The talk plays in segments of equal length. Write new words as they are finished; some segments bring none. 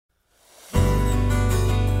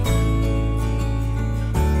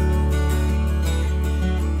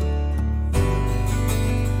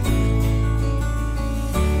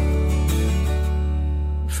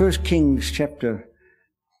1 Kings chapter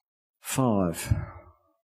 5,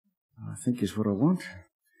 I think is what I want.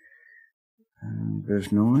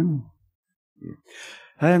 Verse 9.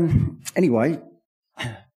 Yeah. Anyway,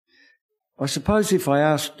 I suppose if I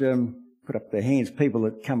asked, put up their hands, people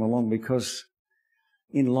that come along because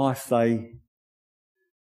in life they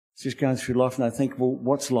just going through life and they think, well,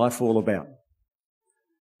 what's life all about?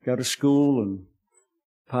 Go to school and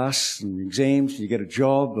pass and exams, you get a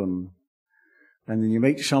job and then you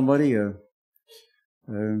meet somebody, a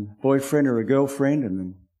boyfriend or a girlfriend, and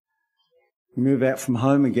then you move out from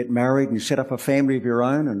home and get married and you set up a family of your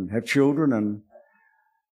own and have children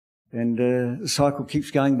and the cycle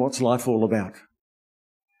keeps going. What's life all about?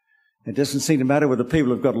 It doesn't seem to matter whether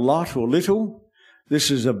people have got a lot or little.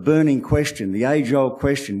 This is a burning question, the age-old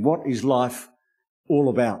question. What is life all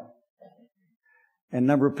about? And a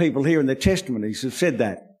number of people here in their testimonies have said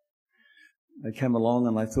that. They come along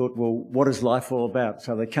and they thought, well, what is life all about?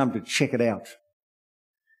 So they come to check it out.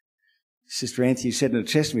 Sister Anthony said in a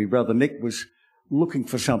testimony, Brother Nick was looking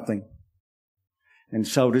for something. And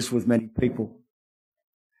so it is with many people.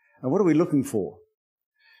 And what are we looking for?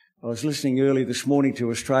 I was listening early this morning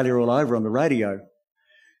to Australia All Over on the radio.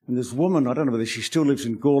 And this woman, I don't know whether she still lives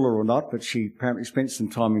in Gawler or not, but she apparently spent some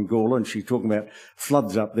time in Gawler and she's talking about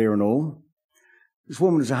floods up there and all. This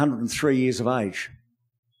woman is 103 years of age.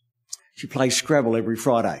 She plays Scrabble every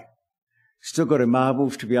Friday. Still got her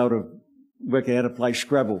marbles to be able to work out how to play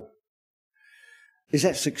Scrabble. Is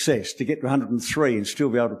that success, to get to 103 and still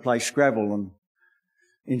be able to play Scrabble and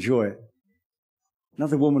enjoy it?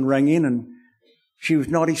 Another woman rang in and she was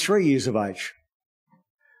 93 years of age.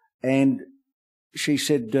 And she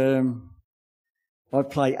said, I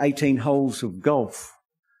play 18 holes of golf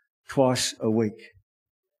twice a week.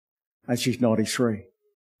 And she's 93.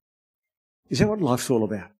 Is that what life's all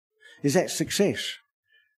about? Is that success?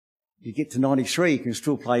 You get to 93, you can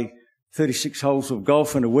still play 36 holes of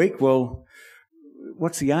golf in a week. Well,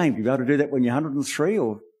 what's the aim? Do you be able to do that when you're 103?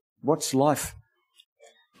 Or what's life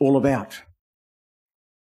all about?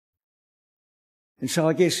 And so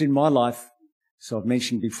I guess in my life, as I've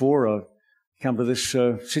mentioned before, I've come to this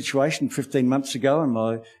situation 15 months ago in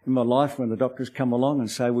my life when the doctors come along and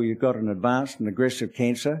say, well, you've got an advanced and aggressive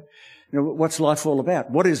cancer. You know, what's life all about?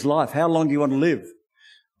 What is life? How long do you want to live?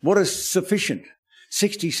 What is sufficient?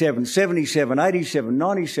 67, 77, 87,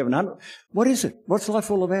 97, 100. What is it? What's life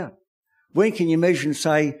all about? When can you measure and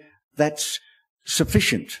say that's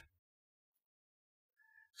sufficient?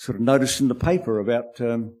 Sort of noticed in the paper about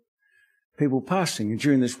people passing. And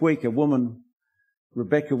during this week, a woman,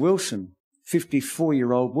 Rebecca Wilson,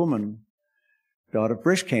 54-year-old woman, died of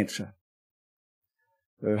breast cancer.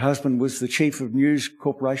 Her husband was the chief of News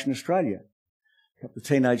Corporation Australia. A couple of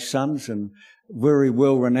teenage sons and very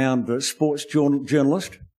well-renowned sports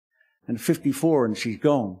journalist. And 54 and she's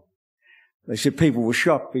gone. They said people were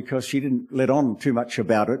shocked because she didn't let on too much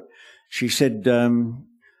about it. She said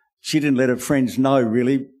she didn't let her friends know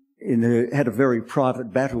really. Had a very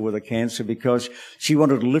private battle with her cancer because she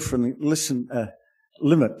wanted to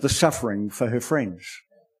limit the suffering for her friends.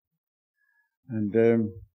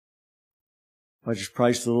 And I just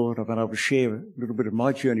praise the Lord. I've been able to share a little bit of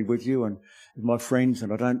my journey with you and with my friends,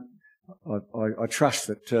 and I trust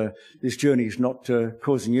that this journey is not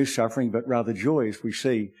causing you suffering, but rather joy as we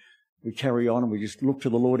carry on and we just look to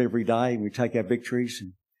the Lord every day and we take our victories.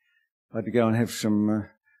 And I had to go and have some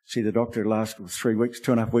see the doctor last 3 weeks,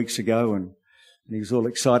 2.5 weeks ago, and he was all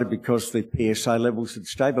excited because the PSA levels had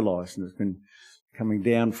stabilised and it's been coming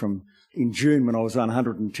down from in June when I was on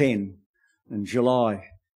 110, in July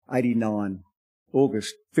 89,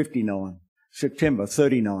 August 59, September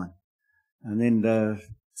 39, and then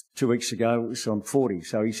 2 weeks ago it was on 40.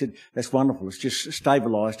 So he said, that's wonderful, it's just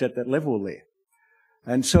stabilised at that level there.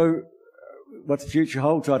 And so what the future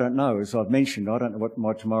holds, I don't know. As I've mentioned, I don't know what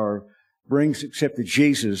my tomorrow brings, except that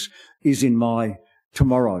Jesus is in my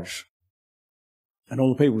tomorrows. And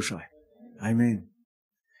all the people say, amen.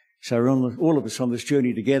 So we're all of us on this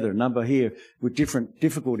journey together, a number here with different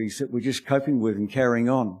difficulties that we're just coping with and carrying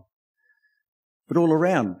on. But all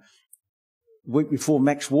around, the week before,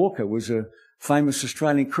 Max Walker was a famous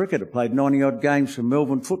Australian cricketer, played 90-odd games for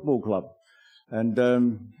Melbourne Football Club. And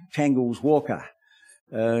Tangles Walker,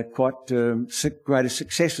 quite great a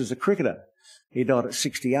success as a cricketer. He died at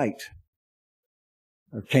 68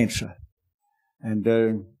 of cancer.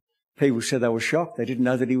 And people said they were shocked. They didn't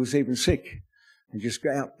know that he was even sick. And just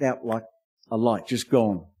out like a light, just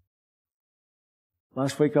gone.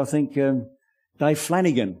 Last week, I think, Dave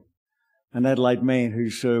Flanagan, an Adelaide man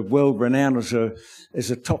who's world-renowned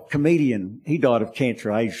as a top comedian, he died of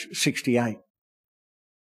cancer, aged 68. A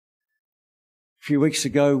few weeks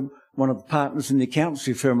ago, one of the partners in the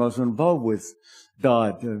accountancy firm I was involved with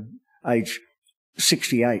died age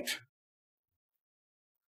 68.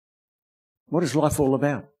 What is life all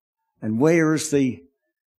about? And where is the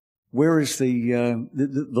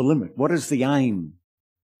limit? What is the aim?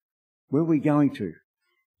 Where are we going to?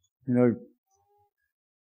 You know,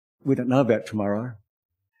 we don't know about tomorrow.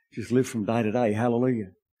 Just live from day to day.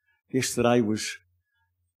 Hallelujah. Yesterday was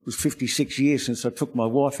 56 years since I took my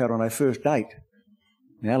wife out on our first date.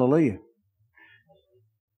 Hallelujah.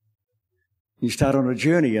 You start on a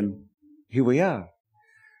journey and here we are.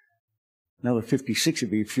 Another 56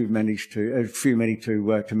 would be a few many to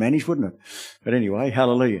manage, wouldn't it? But anyway,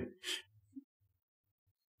 hallelujah.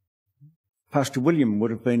 Pastor William would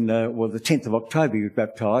have been, the 10th of October he was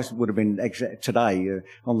baptised. It would have been today,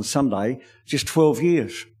 on the Sunday, just 12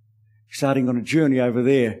 years. Starting on a journey over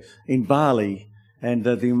there in Bali and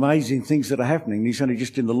the amazing things that are happening. He's only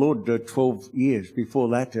just in the Lord 12 years. Before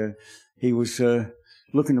that, he was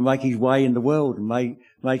looking to make his way in the world and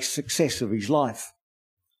make success of his life.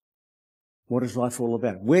 What is life all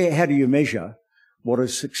about? How do you measure what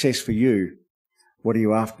is success for you? What are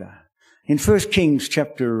you after? In 1 Kings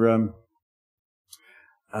chapter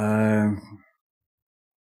 9,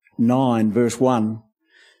 verse 1,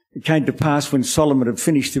 it came to pass when Solomon had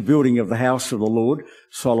finished the building of the house of the Lord,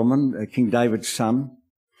 Solomon, King David's son,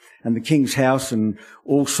 and the king's house and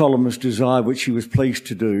all Solomon's desire which he was pleased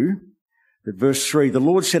to do, that verse 3, the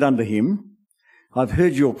Lord said unto him, I've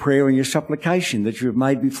heard your prayer and your supplication that you have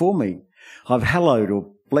made before me. I've hallowed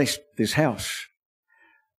or blessed this house,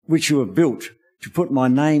 which you have built, to put my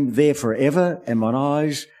name there forever, and mine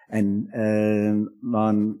eyes and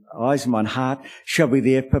mine heart shall be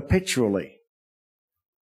there perpetually.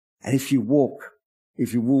 And if you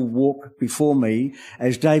will walk before me,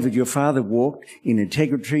 as David your father walked, in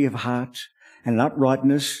integrity of heart and in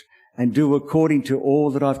uprightness, and do according to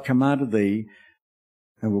all that I've commanded thee,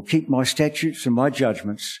 and will keep my statutes and my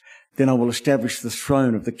judgments, then I will establish the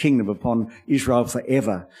throne of the kingdom upon Israel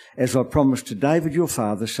forever, as I promised to David your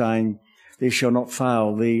father, saying, there shall not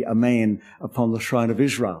fail thee a man upon the throne of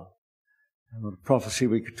Israel. A lot of prophecy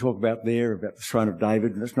we could talk about there, about the throne of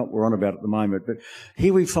David, and that's not what we're on about at the moment. But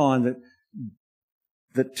here we find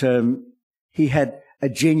that he had a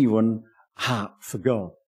genuine heart for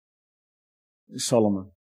God,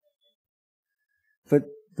 Solomon. But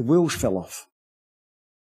the wheels fell off.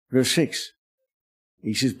 Verse 6.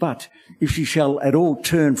 He says, but if you shall at all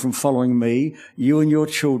turn from following me, you and your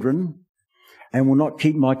children, and will not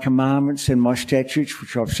keep my commandments and my statutes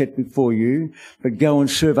which I've set before you, but go and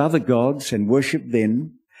serve other gods and worship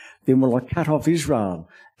them, then will I cut off Israel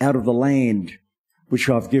out of the land which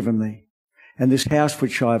I've given thee. And this house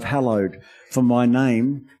which I have hallowed for my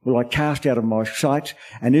name will I cast out of my sight,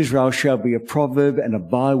 and Israel shall be a proverb and a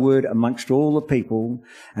byword amongst all the people.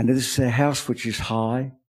 And this is a house which is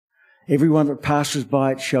high. Everyone that passes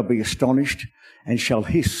by it shall be astonished and shall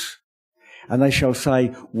hiss. And they shall say,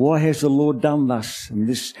 why has the Lord done thus in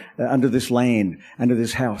this, under this land, under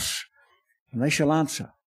this house? And they shall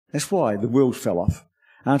answer. That's why the wheels fell off.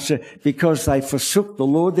 Answer, because they forsook the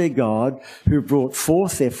Lord their God, who brought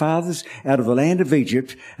forth their fathers out of the land of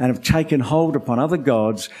Egypt, and have taken hold upon other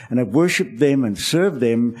gods, and have worshipped them and served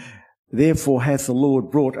them. Therefore hath the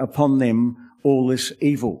Lord brought upon them all this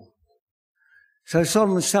evil. So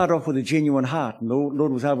Solomon started off with a genuine heart, and the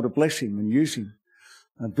Lord was able to bless him and use him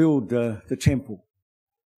and build the temple.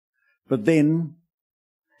 But then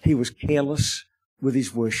he was careless with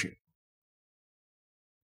his worship.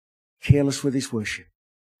 Careless with his worship.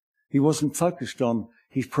 He wasn't focused on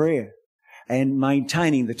his prayer and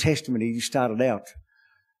maintaining the testimony he started out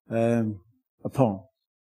upon.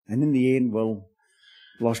 And in the end, well,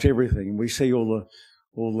 lost everything. And we see all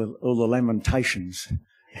the lamentations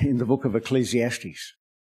in the book of Ecclesiastes.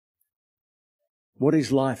 What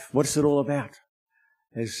is life? What's it all about?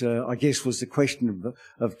 As I guess was the question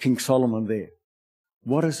of King Solomon there.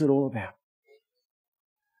 What is it all about?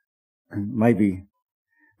 And maybe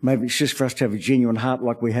it's just for us to have a genuine heart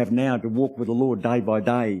like we have now, to walk with the Lord day by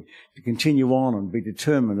day, to continue on and be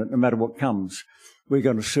determined that no matter what comes, we're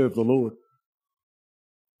going to serve the Lord.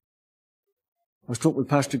 I was talking with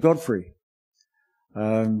Pastor Godfrey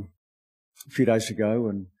a few days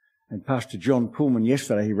ago, and Pastor John Coolman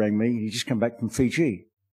yesterday, he rang me. He'd just come back from Fiji.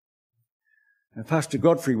 And Pastor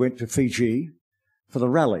Godfrey went to Fiji for the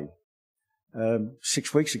rally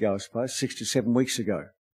 6 weeks ago, I suppose, 6 to 7 weeks ago.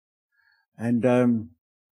 And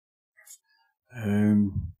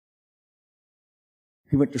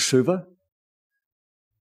he went to Suva.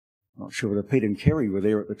 Not sure whether Pete and Kerry were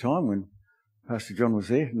there at the time when Pastor John was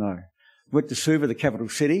there. No. Went to Suva, the capital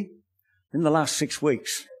city. In the last 6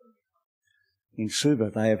 weeks, in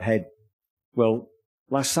Suva, they have had, well,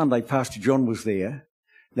 last Sunday Pastor John was there.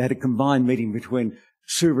 They had a combined meeting between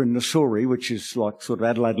Suva and Nassori, which is like sort of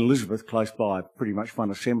Adelaide and Elizabeth, close by, pretty much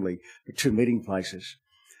one assembly, the two meeting places.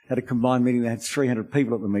 Had a combined meeting. They had 300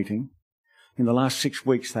 people at the meeting. In the last 6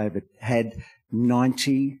 weeks, they have had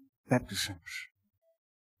 90 baptisms.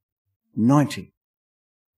 90.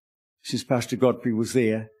 Since Pastor Godfrey was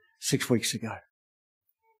there 6 weeks ago.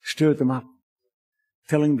 Stirred them up.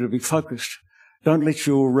 Telling them to be focused. Don't let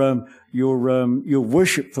your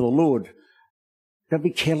worship for the Lord, don't be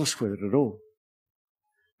careless with it at all.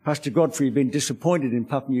 Pastor Godfrey had been disappointed in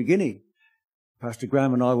Papua New Guinea. Pastor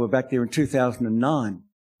Graham and I were back there in 2009,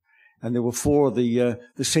 and there were 4 of the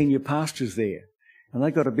senior pastors there, and they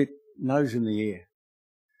got a bit nose in the air.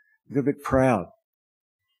 They got a bit proud,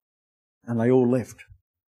 and they all left.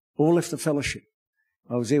 All left the fellowship.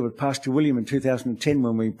 I was there with Pastor William in 2010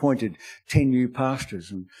 when we appointed 10 new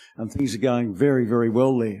pastors, and things are going very, very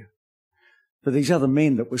well there. But these other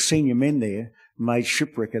men that were senior men there made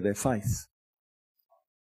shipwreck of their faith.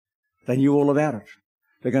 They knew all about it.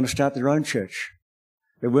 They're going to start their own church.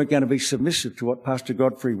 They weren't going to be submissive to what Pastor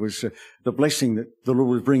Godfrey was, the blessing that the Lord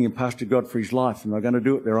was bringing in Pastor Godfrey's life, and they're going to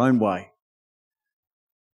do it their own way.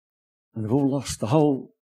 And they've all lost, the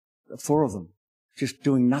whole 4 of them, just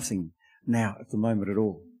doing nothing now at the moment at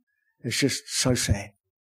all. It's just so sad.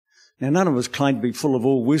 Now, none of us claim to be full of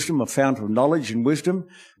all wisdom, a fount of knowledge and wisdom.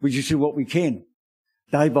 We just do what we can,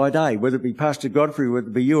 day by day, whether it be Pastor Godfrey, whether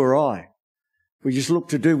it be you or I. We just look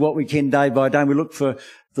to do what we can day by day. We look for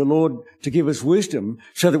the Lord to give us wisdom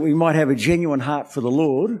so that we might have a genuine heart for the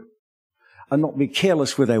Lord and not be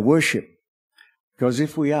careless with our worship. Because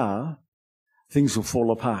if we are, things will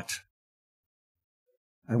fall apart.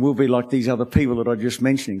 And we'll be like these other people that I just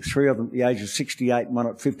mentioned. 3 of them at the age of 68 and 1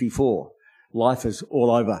 at 54. Life is all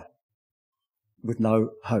over with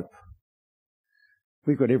no hope.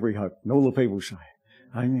 We've got every hope. And all the people say,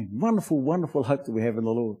 amen. Wonderful, wonderful hope that we have in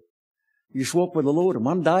the Lord. You just walk with the Lord and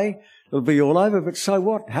one day it'll be all over, but so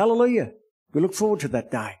what? Hallelujah. We look forward to that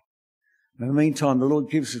day. In the meantime, the Lord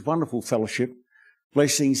gives us wonderful fellowship,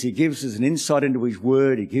 blessings. He gives us an insight into His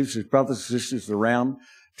Word. He gives His brothers and sisters around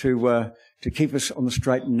to keep us on the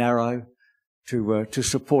straight and narrow, to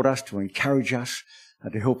support us, to encourage us,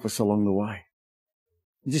 and to help us along the way.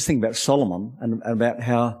 And just think about Solomon and about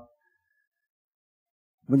how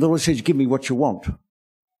when the Lord says, give me what you want,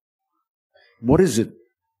 what is it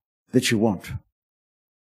that you want?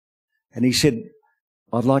 And he said,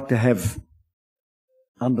 I'd like to have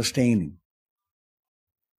understanding.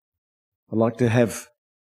 I'd like to have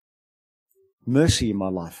mercy in my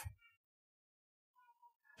life.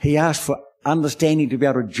 He asked for understanding to be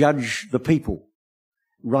able to judge the people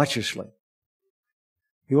righteously.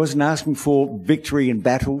 He wasn't asking for victory in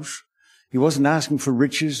battles. He wasn't asking for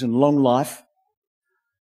riches and long life.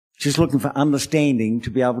 Just looking for understanding to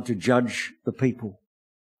be able to judge the people.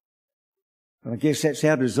 And I guess that's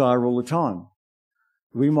our desire all the time.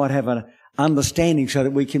 We might have an understanding so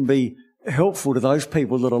that we can be helpful to those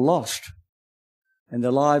people that are lost. And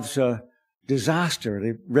their lives are disaster at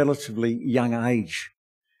a relatively young age.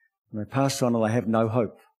 And they pass on and they have no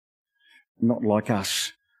hope. Not like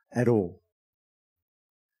us at all.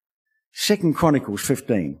 2 Chronicles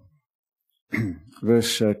 15,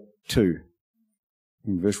 verse 2.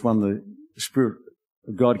 In verse 1, the Spirit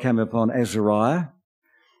of God came upon Azariah,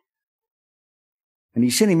 and he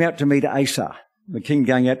sent him out to meet Asa, the king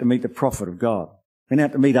going out to meet the prophet of God. Went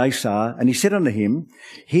out to meet Asa, and he said unto him,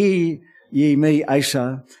 Hear ye me,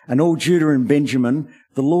 Asa, and all Judah and Benjamin,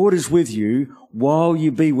 the Lord is with you while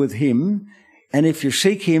you be with him, and if you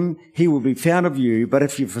seek him, he will be found of you, but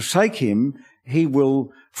if you forsake him, he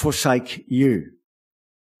will forsake you.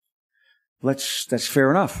 That's fair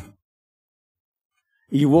enough.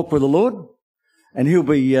 You walk with the Lord, and he'll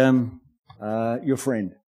be your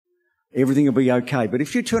friend. Everything will be okay. But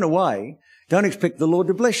if you turn away, don't expect the Lord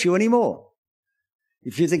to bless you anymore.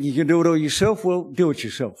 If you think you can do it all yourself, well, do it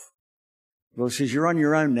yourself. The Lord says, you're on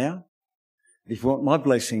your own now. If you want my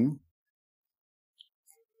blessing,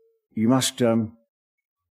 you must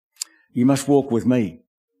walk with me.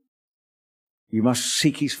 You must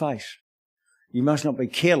seek his face. You must not be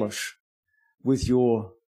careless with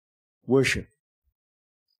your worship.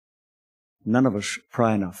 None of us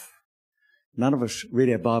pray enough. None of us read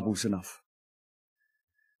our Bibles enough.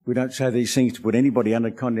 We don't say these things to put anybody under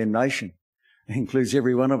condemnation. It includes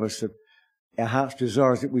every one of us, that our heart's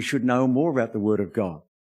desire is that we should know more about the Word of God.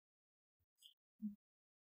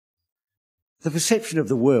 The perception of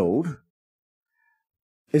the world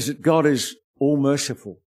is that God is all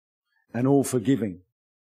merciful and all forgiving.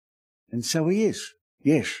 And so he is,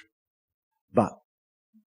 yes. But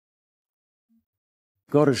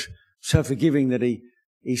God is so forgiving that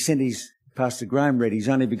he sent Pastor Graham read, his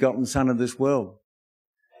only begotten Son of this world.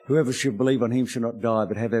 Whoever should believe on him shall not die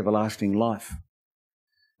but have everlasting life.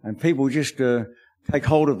 And people just take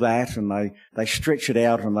hold of that, and they stretch it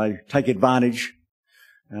out, and they take advantage,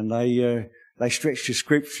 and they stretch the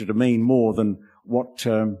Scripture to mean more than what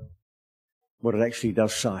it actually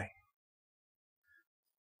does say.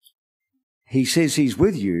 He says he's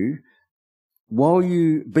with you while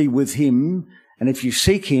you be with him, and if you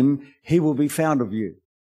seek him, he will be found of you.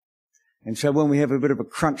 And so when we have a bit of a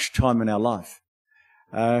crunch time in our life,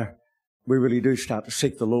 we really do start to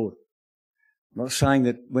seek the Lord. I'm not saying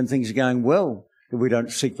that when things are going well that we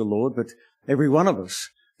don't seek the Lord, but every one of us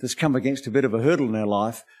that's come against a bit of a hurdle in our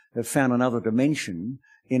life have found another dimension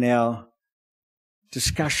in our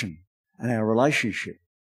discussion and our relationship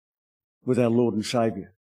with our Lord and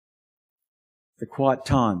Saviour. The quiet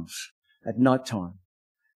times at night time,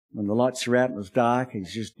 when the lights are out and it's dark,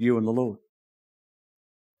 it's just you and the Lord.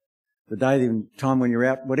 The time when you're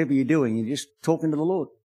out, whatever you're doing, you're just talking to the Lord.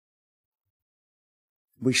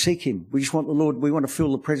 We seek him. We just want the Lord. We want to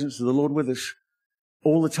feel the presence of the Lord with us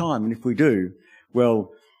all the time. And if we do,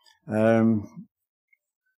 well,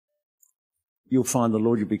 you'll find the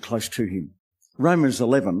Lord, you'll be close to him. Romans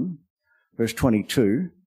 11, verse 22,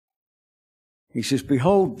 he says,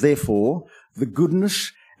 "Behold, therefore, the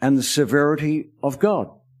goodness and the severity of God.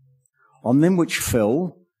 On them which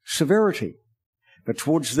fell, severity, but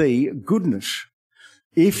towards thee, goodness.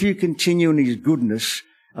 If you continue in his goodness,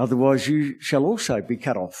 otherwise you shall also be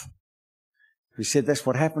cut off." We said that's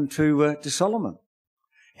what happened to Solomon.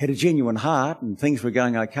 Had a genuine heart and things were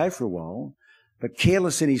going okay for a while, but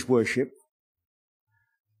careless in his worship,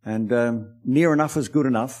 and near enough is good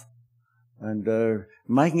enough, and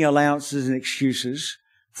making allowances and excuses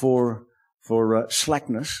for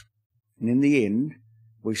slackness. And in the end,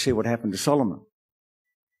 we see what happened to Solomon.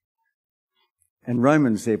 And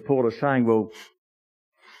Romans there, Paul is saying, well,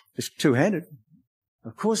 it's two-handed.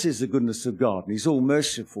 Of course there's the goodness of God, and he's all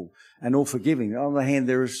merciful and all forgiving. On the other hand,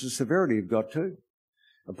 there is the severity of God too,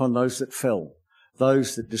 upon those that fell,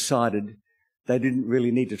 those that decided they didn't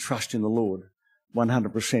really need to trust in the Lord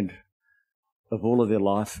 100% of all of their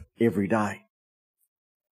life every day.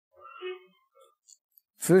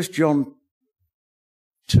 1 John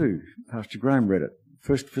 2, Pastor Graham read it.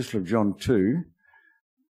 First Epistle of John 2,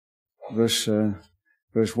 verse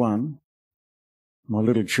 1. "My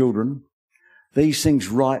little children, these things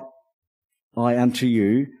write I unto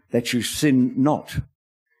you, that you sin not."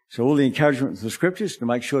 So all the encouragement of the Scriptures to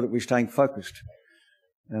make sure that we're staying focused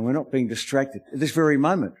and we're not being distracted. At this very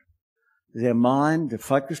moment, is our mind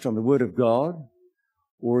focused on the Word of God,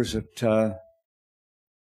 or is it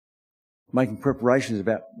making preparations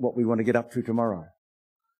about what we want to get up to tomorrow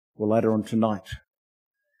or later on tonight?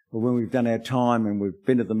 Or when we've done our time and we've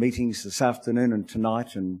been to the meetings this afternoon and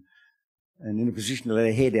tonight and in a position to let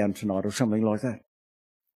our hair down tonight or something like that.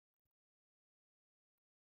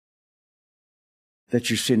 That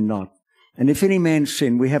you sin not. "And if any man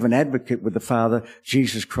sin, we have an advocate with the Father,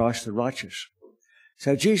 Jesus Christ the righteous."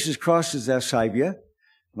 So Jesus Christ is our Saviour.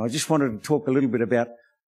 And I just wanted to talk a little bit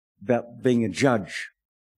about being a judge.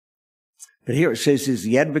 But here it says he's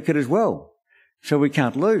the advocate as well. So we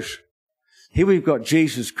can't lose. Here we've got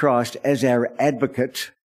Jesus Christ as our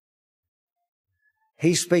advocate.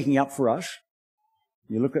 He's speaking up for us.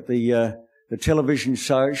 You look at the television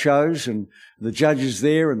shows and the judges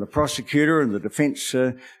there and the prosecutor and the defence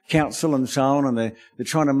counsel and so on, and they're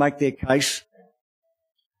trying to make their case.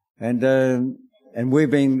 And we're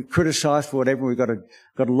being criticised for whatever. We've got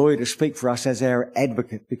a lawyer to speak for us as our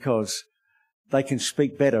advocate because they can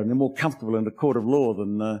speak better and they're more comfortable in the court of law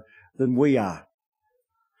than we are.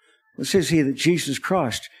 It says here that Jesus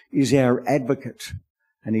Christ is our advocate,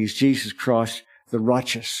 and he's Jesus Christ the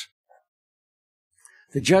righteous.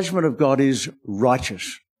 The judgment of God is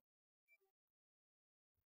righteous.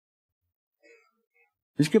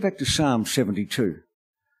 Let's go back to Psalm 72,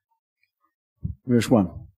 verse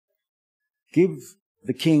 1. "Give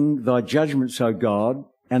the king thy judgments, O God,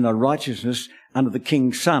 and thy righteousness unto the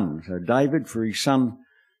king's son." So David for his son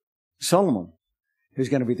Solomon, who's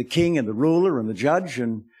going to be the king and the ruler and the judge,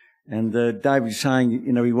 and David's saying,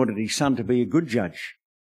 he wanted his son to be a good judge.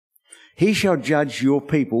 "He shall judge your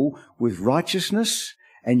people with righteousness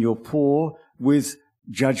and your poor with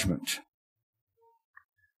judgment."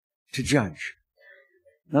 To judge.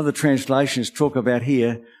 Another translations talk about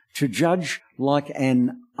here, to judge like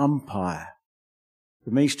an umpire.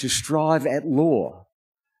 It means to strive at law,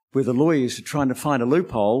 where the lawyers are trying to find a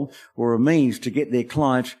loophole or a means to get their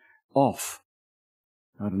client off.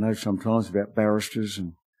 I don't know sometimes about barristers,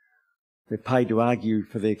 and they're paid to argue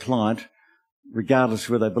for their client regardless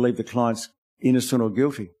of whether they believe the client's innocent or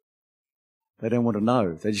guilty. They don't want to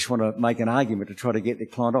know. They just want to make an argument to try to get their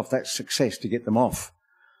client off. That's success, to get them off.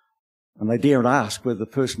 And they daren't ask whether the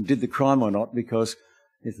person did the crime or not, because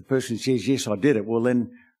if the person says, yes, I did it, well,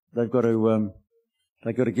 then they've got to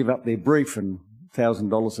give up their brief and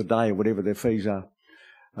 $1,000 a day or whatever their fees are.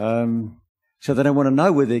 So they don't want to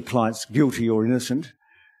know whether their client's guilty or innocent.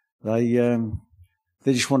 They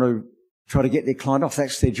just want to try to get their client off.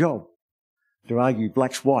 That's their job, to argue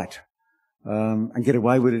black's white, and get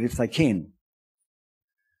away with it if they can.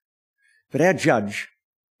 But our judge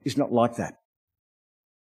is not like that.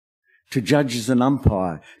 To judge is an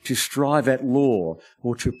umpire, to strive at law,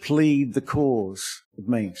 or to plead the cause, it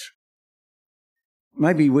means.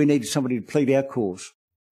 Maybe we need somebody to plead our cause.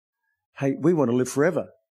 Hey, we want to live forever.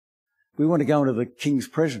 We want to go into the King's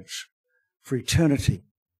presence for eternity,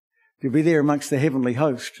 to be there amongst the heavenly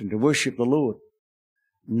host and to worship the Lord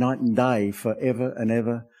night and day, forever and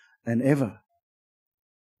ever and ever.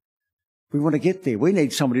 We want to get there. We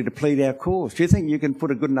need somebody to plead our cause. Do you think you can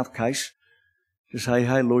put a good enough case to say,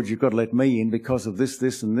 hey, Lord, you've got to let me in because of this,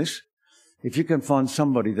 this and this? If you can find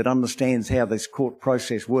somebody that understands how this court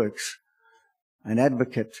process works, an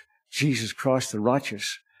advocate, Jesus Christ the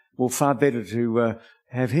righteous, well, far better to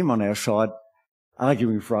have him on our side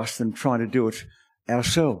arguing for us than trying to do it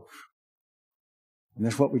ourselves. And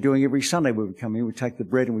that's what we're doing every Sunday when we come in. We take the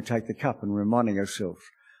bread and we take the cup and reminding ourselves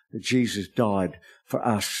that Jesus died for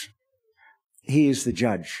us. He is the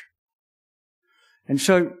judge. And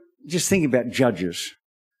so just think about judges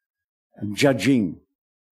and judging.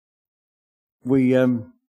 We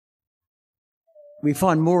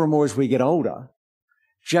find more and more as we get older,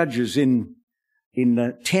 judges in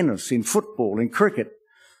tennis, in football, in cricket,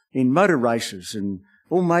 in motor races, and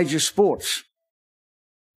all major sports.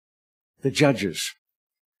 The judges.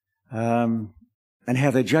 And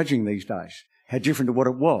how they're judging these days. How different to what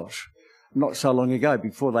it was not so long ago,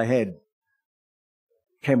 before they had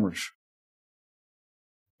cameras.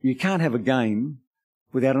 You can't have a game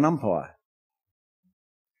without an umpire.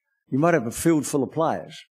 You might have a field full of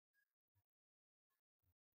players.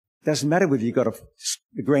 Doesn't matter whether you've got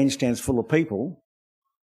the grandstands full of people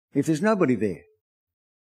if there's nobody there.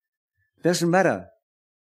 Doesn't matter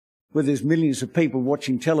whether there's millions of people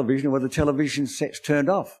watching television or whether the television set's turned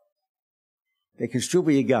off. There can still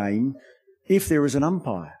be a game if there is an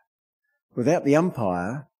umpire. Without the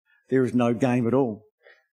umpire, there is no game at all.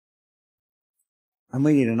 And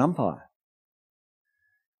we need an umpire.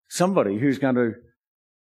 Somebody who's going to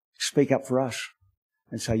speak up for us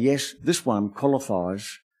and say, yes, this one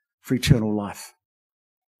qualifies for eternal life.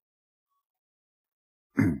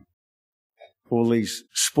 All these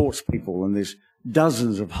sports people, and there's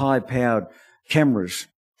dozens of high-powered cameras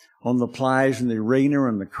on the players and the arena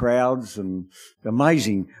and the crowds, and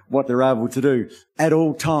amazing what they're able to do at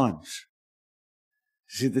all times.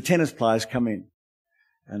 See, the tennis players come in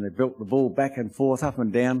and they belt the ball back and forth, up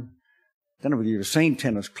and down. Don't know whether you've ever seen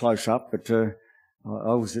tennis close up, but I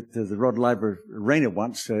was at the Rod Laver Arena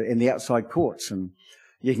once in the outside courts, and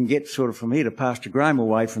you can get sort of from here to Pastor Graham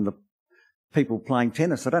away from the people playing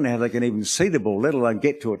tennis. I don't know how they can even see the ball, let alone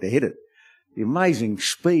get to it to hit it. The amazing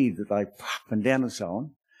speed that they up and down and so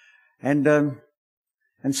on.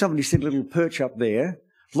 And somebody set a little perch up there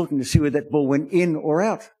looking to see whether that ball went in or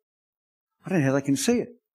out. I don't know how they can see it.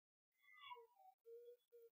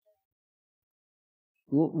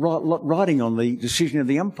 Riding on the decision of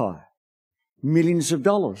the umpire. Millions of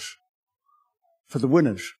dollars for the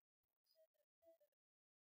winners.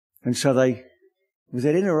 And so was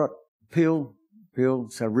that in or out? Appeal,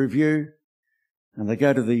 so review, and they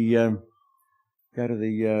go to the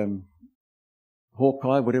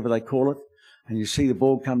Hawkeye, whatever they call it, and you see the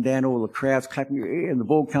ball come down, all the crowds clapping, and the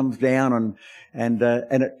ball comes down, and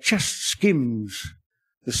it just skims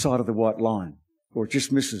the side of the white line, or it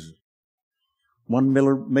just misses it. 1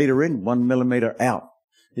 millimetre in, 1 millimetre out.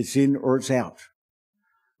 It's in or it's out.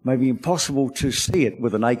 Maybe impossible to see it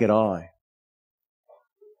with a naked eye.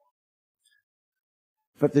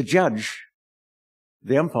 But the judge,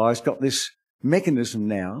 the umpire's got this mechanism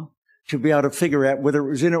now to be able to figure out whether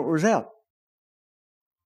it was in or it was out.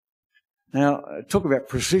 Now, talk about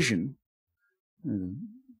precision.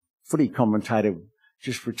 Footy commentator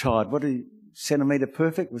just retired. What did he, centimetre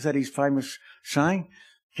perfect? Was that his famous saying?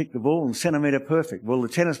 Kick the ball and centimetre perfect. Well, the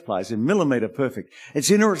tennis players in millimetre perfect.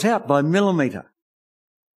 It's in or it's out by millimetre.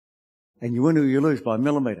 And you win or you lose by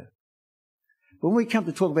millimetre. When we come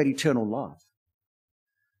to talk about eternal life,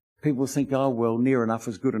 people think, oh, well, near enough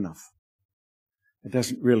is good enough. It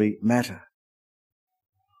doesn't really matter.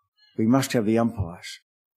 We must have the umpires.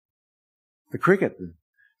 The cricket,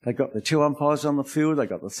 They got the 2 umpires on the field. They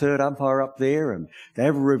got the 3rd umpire up there, and they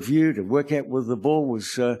have a review to work out whether the ball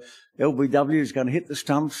was LBW is going to hit the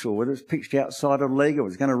stumps, or whether it's pitched outside of the leg, or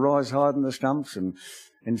it's going to rise higher than the stumps, and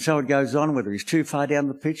so it goes on, whether he's too far down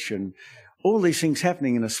the pitch, and all these things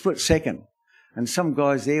happening in a split second. And some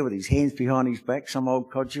guy's there with his hands behind his back, some old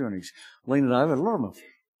codger, and he's leaning over. A lot of them are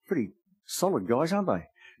pretty solid guys, aren't they?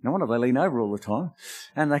 No wonder they lean over all the time.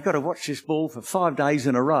 And they've got to watch this ball for 5 days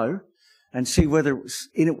in a row and see whether it was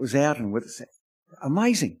in, it was out, and whether it's out.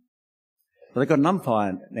 Amazing. But they've got an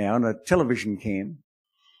umpire now and a television cam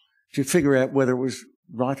to figure out whether it was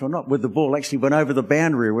right or not, whether the ball actually went over the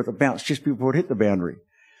boundary or whether it bounced just before it hit the boundary,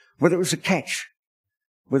 whether it was a catch,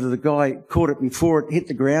 whether the guy caught it before it hit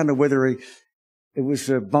the ground, or whether it was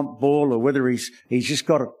a bump ball, or whether he's just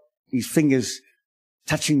got his fingers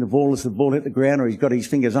touching the ball as the ball hit the ground, or he's got his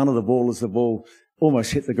fingers under the ball as the ball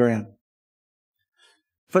almost hit the ground.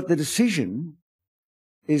 But the decision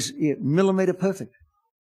is millimetre perfect.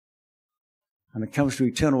 And it comes to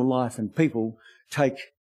eternal life, and people take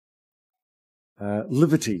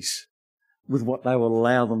liberties with what they will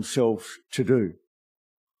allow themselves to do.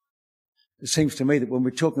 It seems to me that when we're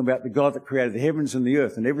talking about the God that created the heavens and the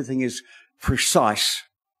earth, and everything is precise,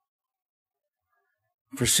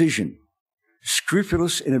 precision,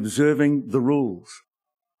 scrupulous in observing the rules.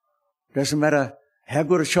 Doesn't matter how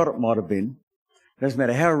good a shot it might have been. Doesn't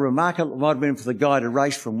matter how remarkable it might have been for the guy to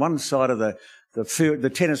race from one side of the field, the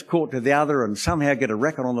tennis court, to the other, and somehow get a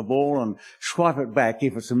racket on the ball and swipe it back.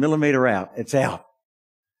 If it's a millimetre out, it's out.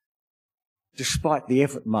 Despite the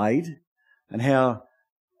effort made and how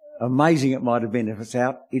amazing it might have been, if it's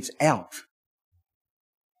out, it's out.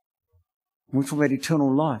 We're talking about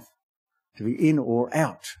eternal life, to be in or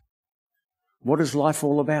out. What is life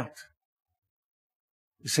all about?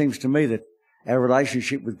 It seems to me that our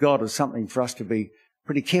relationship with God is something for us to be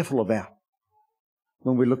pretty careful about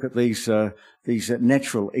when we look at these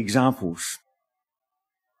natural examples.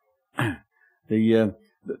 The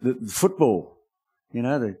football,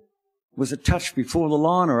 was it touched before the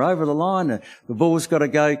line or over the line? The ball's got to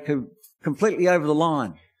go completely over the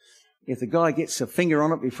line. If the guy gets a finger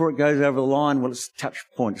on it before it goes over the line, well, it's a touch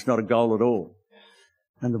point. It's not a goal at all.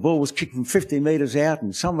 And the ball was kicked from 50 metres out,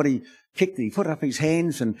 and somebody kicked it. He put up his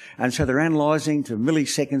hands, and so they're analysing to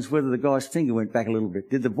milliseconds whether the guy's finger went back a little bit.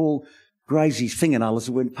 Did the ball graze his fingernail as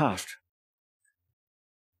it went past?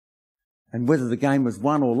 And whether the game was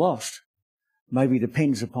won or lost maybe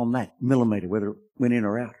depends upon that millimetre, whether it went in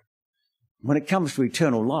or out. When it comes to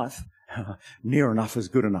eternal life, near enough is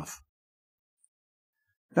good enough.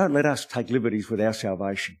 Don't let us take liberties with our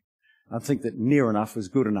salvation. I think that near enough is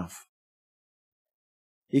good enough.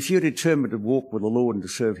 If you're determined to walk with the Lord and to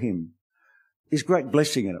serve Him, there's great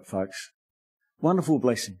blessing in it, folks. Wonderful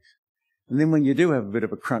blessings. And then when you do have a bit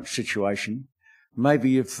of a crunch situation, maybe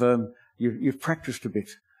you've practiced a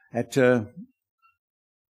bit at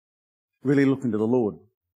really looking to the Lord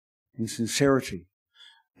in sincerity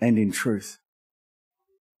and in truth.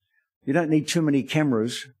 You don't need too many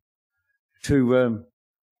cameras for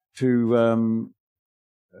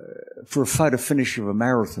a photo finish of a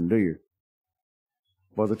marathon, do you?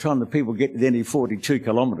 By the time the people get to the end of 42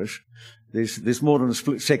 kilometres, there's more than a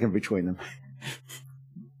split second between them.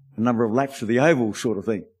 A number of laps of the oval sort of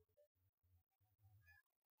thing.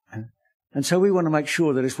 And so we want to make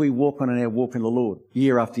sure that as we walk on in our walk in the Lord,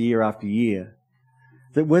 year after year after year,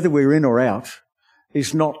 that whether we're in or out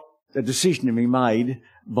is not a decision to be made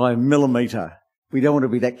by a millimetre. We don't want to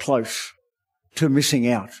be that close to missing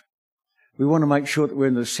out. We want to make sure that we're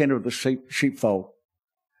in the centre of the sheepfold.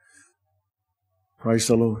 Praise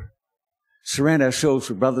the Lord. Surround ourselves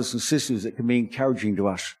with brothers and sisters that can be encouraging to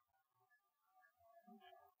us.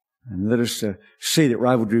 And let us see that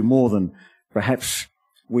we're able to do more than perhaps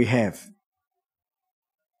we have.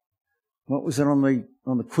 What was it on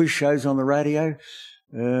the quiz shows on the radio?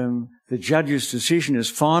 The judge's decision is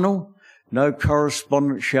final. No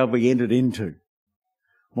correspondence shall be entered into.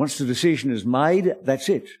 Once the decision is made, that's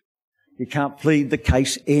it. You can't plead the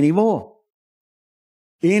case anymore.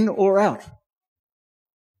 In or out.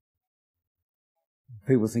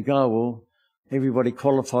 People think, oh, well, everybody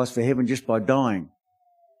qualifies for heaven just by dying.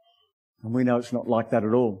 And we know it's not like that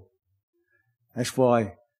at all. That's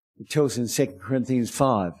why it tells in 2 Corinthians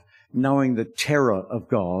 5, knowing the terror of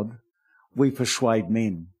God, we persuade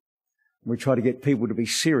men. We try to get people to be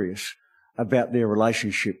serious about their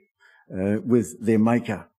relationship with their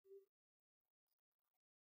Maker.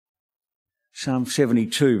 Psalm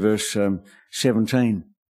 72, verse 17.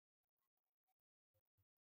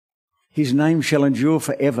 His name shall endure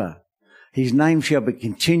forever. His name shall be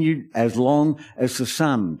continued as long as the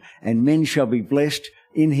sun, and men shall be blessed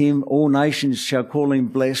In him all nations shall call him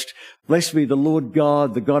blessed. Blessed be the Lord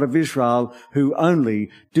God, the God of Israel, who only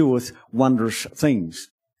doeth wondrous things.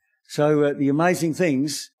 So the amazing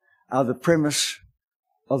things are the premise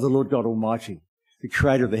of the Lord God Almighty, the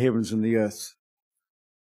creator of the heavens and the earth,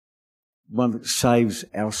 one that saves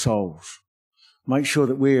our souls. Make sure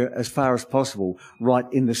that we're, as far as possible, right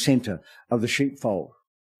in the centre of the sheepfold.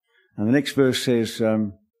 And the next verse says,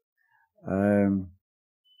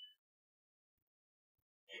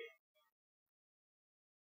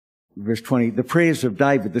 verse 20, the prayers of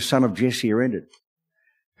David, the son of Jesse, are ended.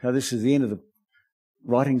 So this is the end of the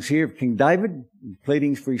writings here of King David,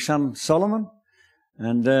 pleadings for his son Solomon.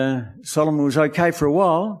 And Solomon was okay for a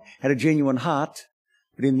while, had a genuine heart,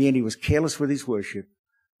 but in the end he was careless with his worship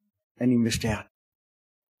and he missed out.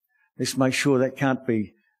 Let's make sure that can't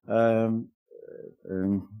be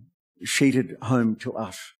sheeted home to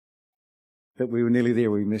us, that we were nearly there,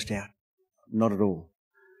 we missed out. Not at all.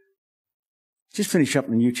 Just finish up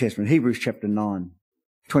in the New Testament, Hebrews chapter 9,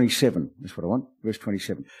 27. That's what I want, verse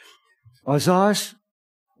 27. Isaiah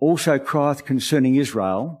also crieth concerning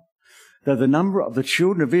Israel, though the number of the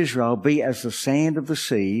children of Israel be as the sand of the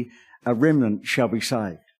sea, a remnant shall be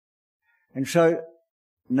saved. And so,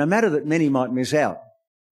 no matter that many might miss out,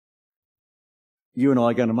 you and I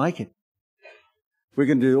are going to make it. We're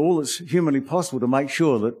going to do all that's humanly possible to make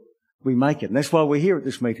sure that we make it. And that's why we're here at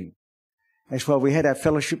this meeting. That's why we had our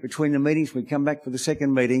fellowship between the meetings. We come back for the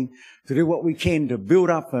second meeting to do what we can to build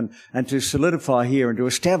up and to solidify here and to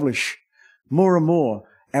establish more and more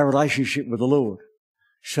our relationship with the Lord,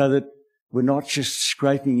 so that we're not just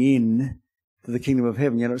scraping in to the kingdom of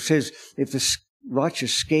heaven. You know, it says, if the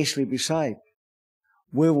righteous scarcely be saved,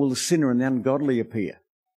 where will the sinner and the ungodly appear?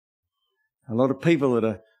 A lot of people that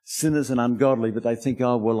are sinners and ungodly, but they think,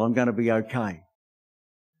 oh, well, I'm going to be okay.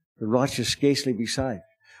 The righteous scarcely be saved.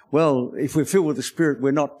 Well, if we're filled with the Spirit,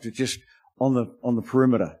 we're not just on the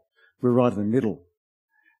perimeter. We're right in the middle.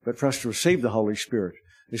 But for us to receive the Holy Spirit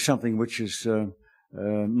is something which is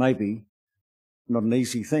maybe not an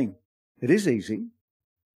easy thing. It is easy,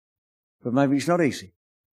 but maybe it's not easy.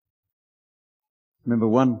 Remember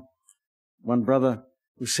one brother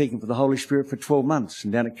was seeking for the Holy Spirit for 12 months,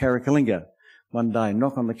 and down at Carricalinga one day,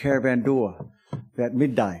 knock on the caravan door about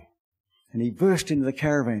midday, and he burst into the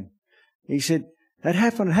caravan. He said, that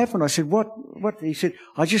happened. I said, what? He said,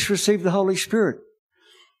 I just received the Holy Spirit.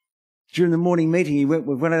 During the morning meeting, he went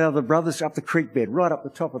with one of the other brothers up the creek bed, right up the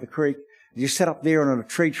top of the creek. He just sat up there on a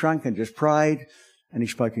tree trunk and just prayed, and he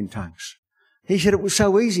spoke in tongues. He said, it was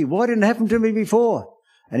so easy. Why didn't it happen to me before?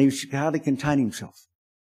 And he could hardly contain himself.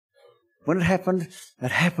 When it happened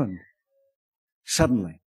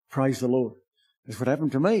suddenly. Praise the Lord. That's what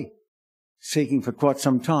happened to me, seeking for quite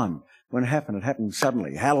some time. When it happened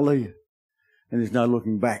suddenly. Hallelujah. And there's no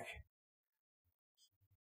looking back.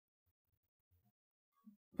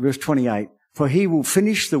 Verse 28, for he will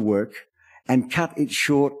finish the work and cut it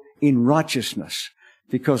short in righteousness,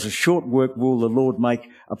 because a short work will the Lord make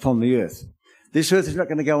upon the earth. This earth is not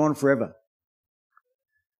going to go on forever.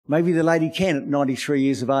 Maybe the lady can, at 93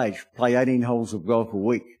 years of age, play 18 holes of golf a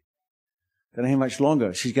week. Don't know how much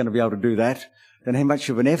longer she's going to be able to do that. Don't know how much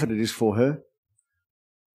of an effort it is for her.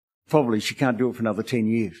 Probably she can't do it for another 10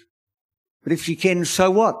 years. But if she can, so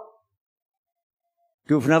what?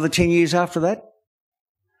 Do it for another 10 years after that?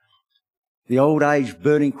 The old age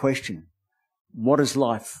burning question. What is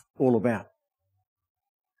life all about?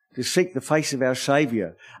 To seek the face of our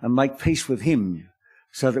Saviour and make peace with Him,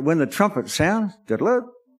 so that when the trumpet sounds,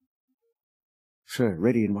 sir,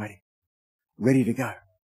 ready and waiting, ready to go.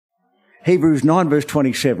 Hebrews 9 verse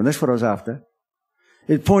 27, that's what I was after.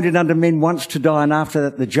 It appointed unto men once to die, and after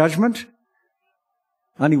that the judgment.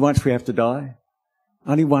 Only once we have to die.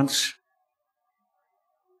 Only once.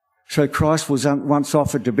 So Christ was once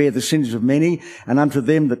offered to bear the sins of many, and unto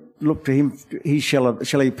them that look to Him, He shall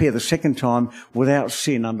appear the second time without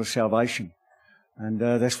sin unto salvation. And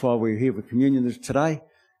that's why we're here with communion today,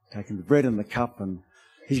 taking the bread and the cup. And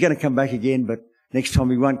He's going to come back again, but next time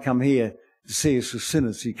He won't come here to see us as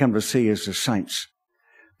sinners. He come to see us as saints.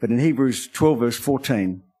 But in Hebrews 12 verse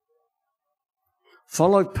 14,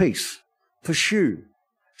 follow peace, pursue,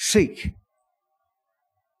 seek,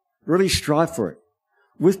 really strive for it,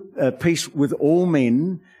 with peace with all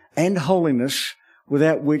men and holiness,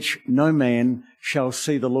 without which no man shall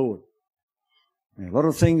see the Lord. Now, a lot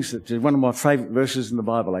of things, that one of my favourite verses in the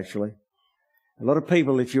Bible, actually. A lot of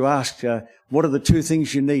people, if you ask, what are the two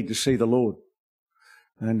things you need to see the Lord?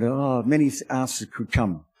 And many answers could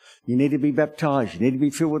come. You need to be baptized. You need to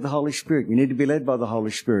be filled with the Holy Spirit. You need to be led by the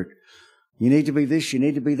Holy Spirit. You need to be this, you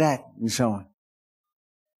need to be that, and so on.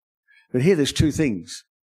 But here there's two things.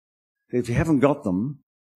 If you haven't got them,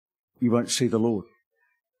 you won't see the Lord.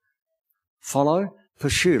 Follow,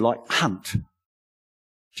 pursue, like hunt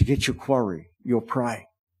to get your quarry, your prey.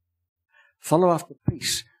 Follow after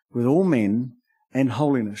peace with all men and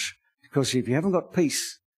holiness, because if you haven't got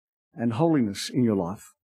peace and holiness in your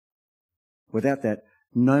life, without that,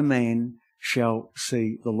 no man shall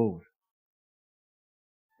see the Lord.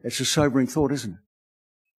 It's a sobering thought, isn't it?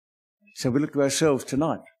 So we look to ourselves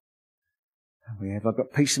tonight. Have I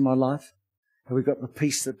got peace in my life? Have we got the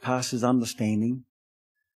peace that passes understanding?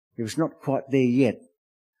 If it's not quite there yet,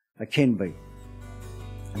 it can be.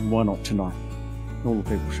 And why not tonight? All the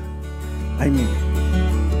people say, amen.